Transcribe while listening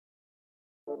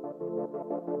A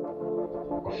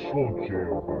slow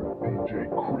jam by DJ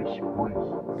Chris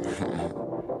Breezy.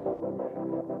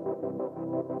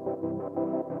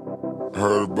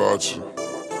 Heard about you.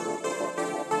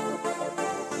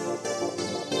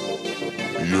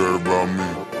 You heard about me.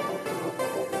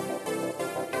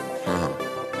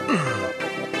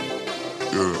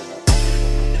 Yeah.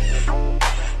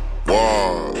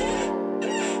 Wow.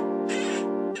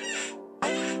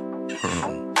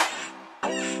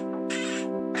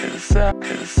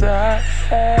 Cause I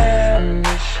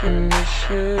miss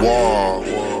you. Wow.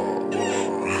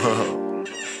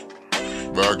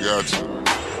 Back at you.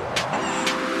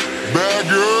 Bad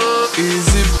girl.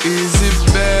 Is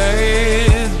it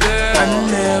bad that I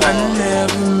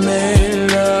never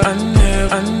made love? I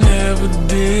never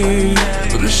did.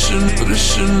 But I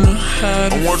shouldn't know how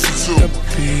to I want you to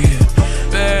be a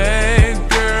bad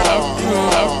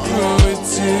girl. I prove it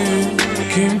to you.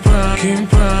 Can't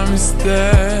promise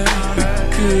that we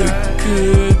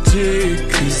could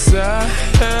take. Cause I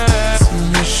had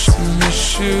some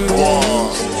issues.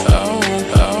 I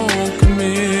won't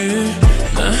commit.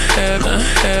 Not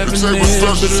having it, but at least I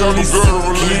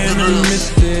can't admit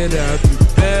that I've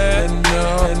been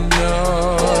bad.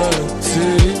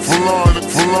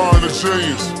 Full on the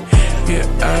chains. Yeah,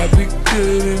 I be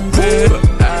good and bad, but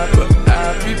I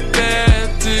be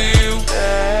bad to you.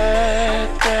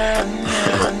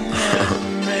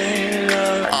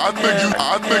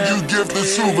 I think you gifted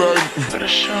too, baby. But I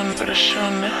shouldn't.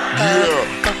 Yeah.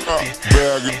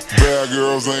 Bad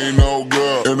girls ain't no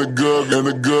good, and the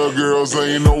good girls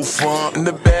ain't no fun. And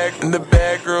the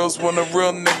bad girls want a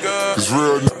real nigga. Cause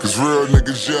real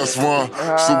niggas just one.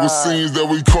 So it seems that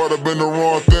we caught up in the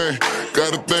wrong thing.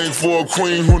 Got a thing for a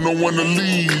queen who know when to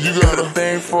leave. You got a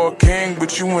thing for a king,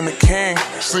 but you ain't a king.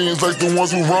 Seems like the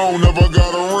ones who wrong never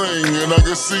got a ring, and I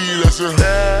can see that you.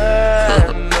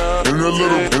 In a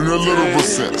literal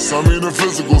sense, I mean a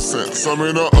physical sense, I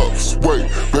mean a ups. Wait,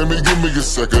 baby, give me a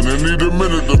second, I need a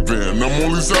minute to bend. I'm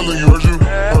only telling you,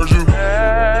 heard you.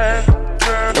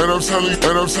 And I'm telling you,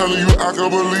 I can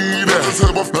believe that.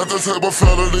 Not the type of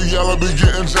fella that y'all be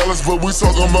getting jealous, but we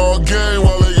talking about game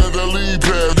while they got the lead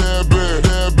pass. Dead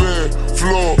bed,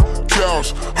 floor,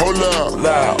 couch, hold up.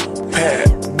 Loud, pad,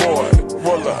 boy,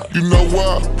 roll up. You know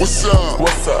what? What's up?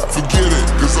 Forget it,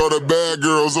 cause all the bad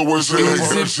girls always shake.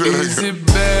 Is it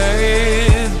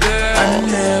bad that I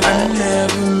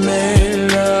never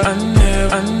made love? I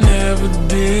never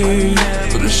did.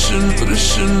 But I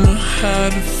shouldn't know how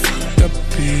to fuck up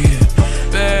be a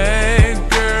bad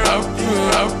girl.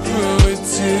 I prove it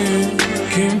to you.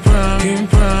 Can't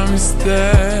promise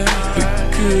that we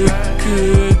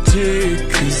could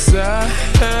take. Cause I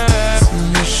had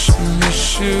some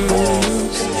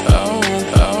issues. I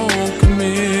won't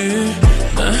commit.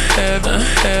 Not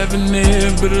having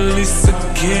it, but at least I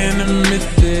can admit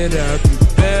that I've been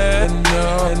bad.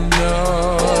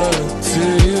 No, to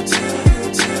you.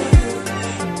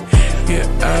 Yeah,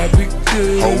 I be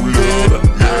good, but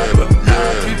I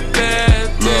be bad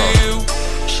to you.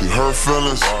 She hurt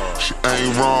feelings, she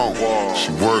ain't wrong.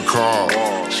 She work hard,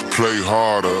 she play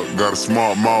harder. Got a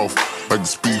smart mouth, like the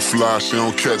speed fly. She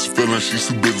don't catch feelings, she's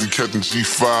too busy catching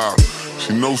G5.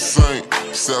 She no saint,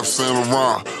 South Saint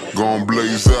Laurent, gon'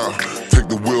 blaze out. Take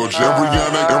the wheelchair.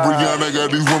 Rihanna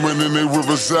got these women in their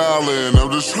Rivers Island. I'm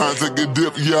just trying to take a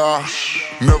dip, y'all.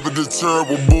 Never deterred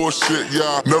with bullshit,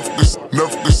 y'all. Never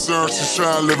concerned, she's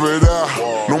trying to live it out.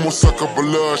 No more suck up for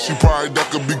love, she probably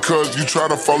duckin' because you try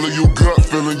to follow your gut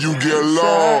feeling, you get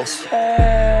lost.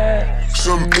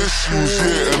 Some issues,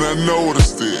 yeah, and I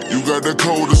noticed it. You got the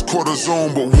coldest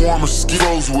cortisone, but warmer skin.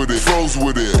 Froze with it.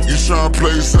 You tryna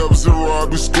play Sub-Zero, I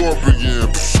be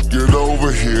Scorpion. Get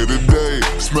over here today,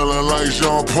 smelling like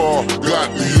Jean Paul.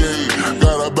 Got the A,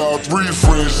 got about 3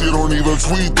 friends. She don't even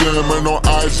tweet them, and on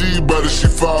IG, but she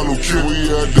follow Kim.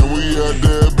 We at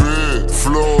that bed,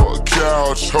 floor,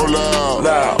 couch, hold out.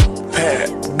 Loud, pad,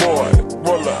 boy,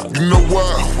 roll up. You know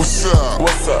what? What's up?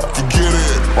 Forget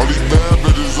it. All these bad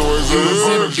bitches always Is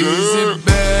it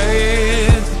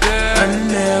bad that I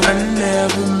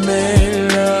never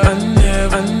made love? I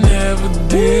never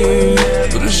did.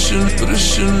 But I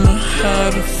shouldn't know how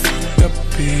to fuck up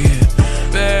be a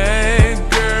bad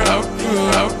girl. I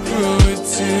prove it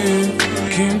to you.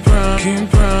 Can't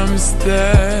promise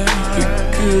that we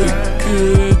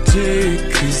could take.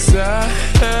 Cause I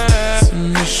had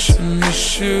some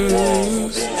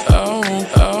issues. I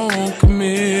won't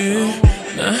commit.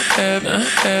 Not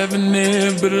having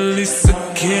it, but at least I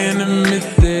can admit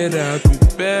that I've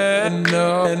been bad.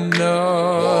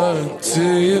 No, to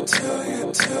you.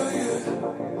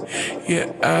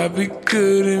 Yeah, I be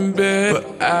good and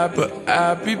bad, but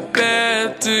I be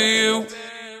bad to you.